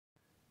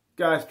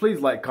Guys, please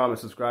like, comment,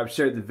 subscribe,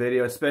 share the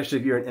video, especially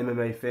if you're an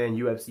MMA fan,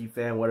 UFC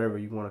fan, whatever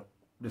you want to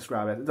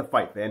describe it. It's a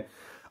fight fan.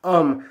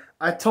 I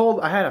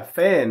had a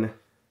fan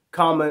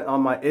comment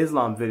on my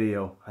Islam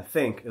video. I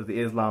think it was the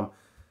Islam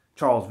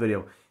Charles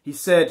video. He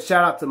said,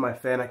 shout out to my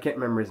fan. I can't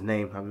remember his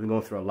name. I've been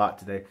going through a lot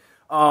today.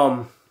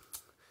 Ion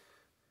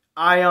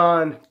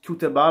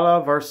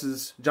Cuțelaba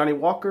versus Johnny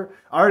Walker.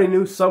 I already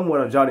knew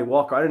somewhat of Johnny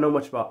Walker. I didn't know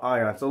much about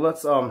Ion. So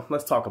let's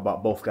talk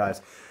about both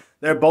guys.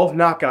 They're both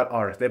knockout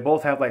artists. They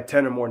both have like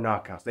 10 or more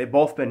knockouts. They've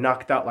both been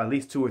knocked out like at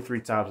least 2 or 3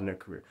 times in their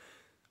career.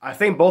 I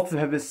think both of them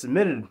have been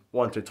submitted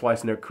once or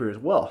twice in their career as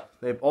well.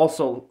 They've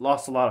also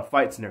lost a lot of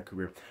fights in their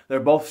career.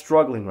 They're both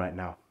struggling right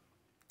now.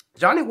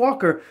 Johnny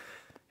Walker,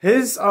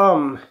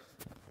 again,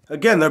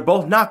 they're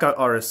both knockout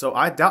artists, so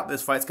I doubt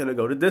this fight's going to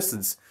go to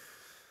distance.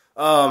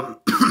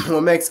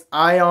 What makes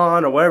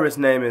Ion, or whatever his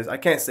name is, I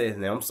can't say his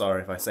name, I'm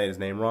sorry if I say his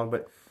name wrong,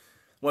 but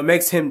what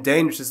makes him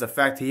dangerous is the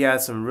fact he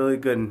has some really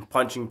good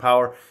punching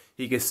power.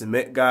 He can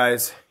submit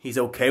guys. He's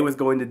okay with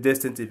going the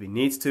distance if he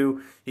needs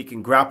to. He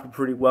can grapple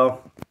pretty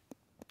well.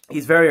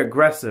 He's very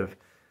aggressive,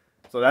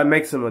 so that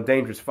makes him a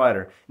dangerous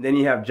fighter. And then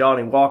you have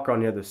Johnny Walker on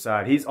the other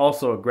side. He's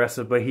also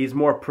aggressive, but he's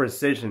more a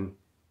precision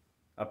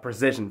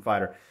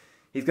fighter.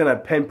 He's going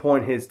to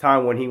pinpoint his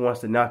time when he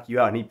wants to knock you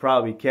out, and he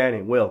probably can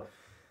and will.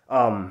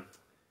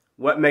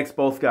 What makes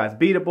both guys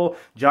beatable?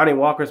 Johnny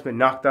Walker's been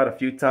knocked out a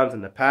few times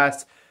in the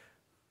past.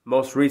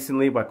 Most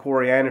recently by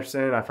Corey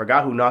Anderson. I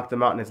forgot who knocked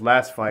him out in his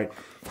last fight.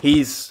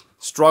 He's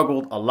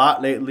struggled a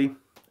lot lately,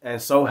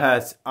 and so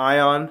has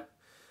Ion.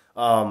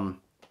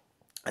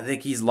 I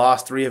think he's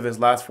lost 3 of his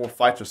last 4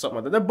 fights or something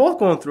like that. They're both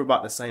going through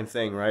about the same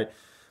thing, right?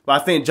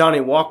 But I think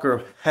Johnny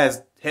Walker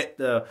has hit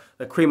the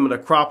cream of the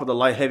crop of the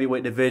light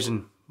heavyweight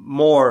division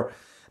more,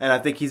 and I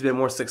think he's been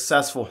more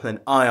successful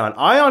than Ion.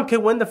 Ion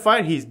can win the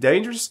fight. He's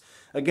dangerous.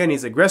 Again,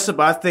 he's aggressive,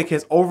 but I think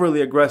his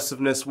overly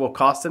aggressiveness will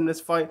cost him this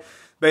fight.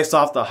 Based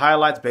off the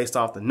highlights, based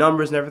off the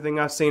numbers and everything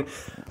I've seen,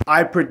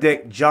 I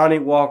predict Johnny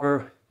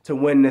Walker to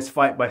win this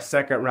fight by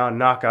 2nd round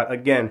knockout.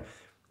 Again,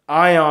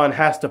 Ion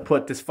has to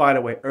put this fight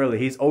away early.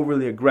 He's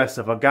overly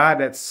aggressive. A guy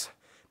that's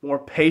more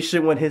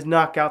patient with his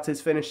knockouts,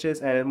 his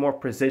finishes, and is more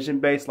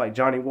precision-based like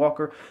Johnny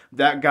Walker,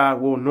 that guy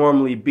will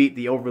normally beat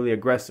the overly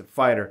aggressive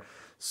fighter.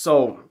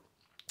 So,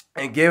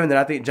 and given that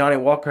I think Johnny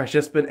Walker has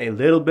just been a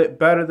little bit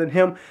better than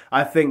him,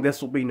 I think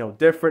this will be no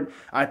different.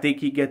 I think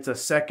he gets a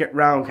 2nd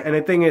round. And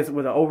the thing is,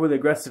 with an overly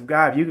aggressive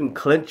guy, if you can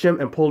clinch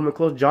him and pull him in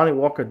close, Johnny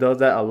Walker does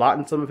that a lot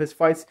in some of his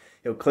fights.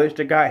 He'll clinch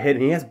the guy, hit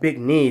him. He has big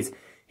knees.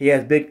 He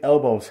has big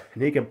elbows,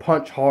 and he can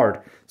punch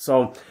hard.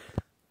 So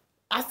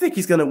I think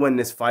he's going to win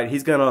this fight.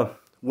 He's going to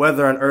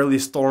weather an early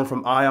storm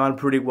from Ion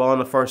pretty well in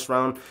the 1st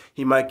round.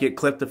 He might get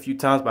clipped a few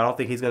times, but I don't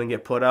think he's going to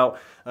get put out.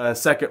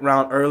 2nd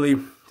round early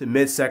to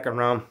mid-2nd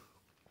round.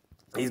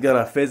 He's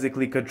going to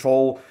physically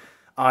control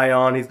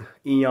Ion,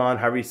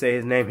 however you say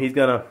his name. He's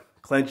going to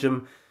clinch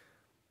him,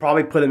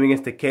 probably put him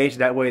against the cage.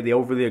 That way the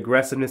overly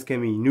aggressiveness can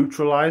be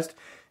neutralized.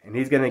 And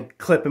he's going to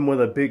clip him with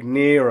a big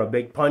knee or a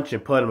big punch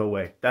and put him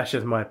away. That's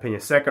just my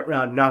opinion. 2nd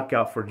round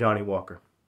knockout for Johnny Walker.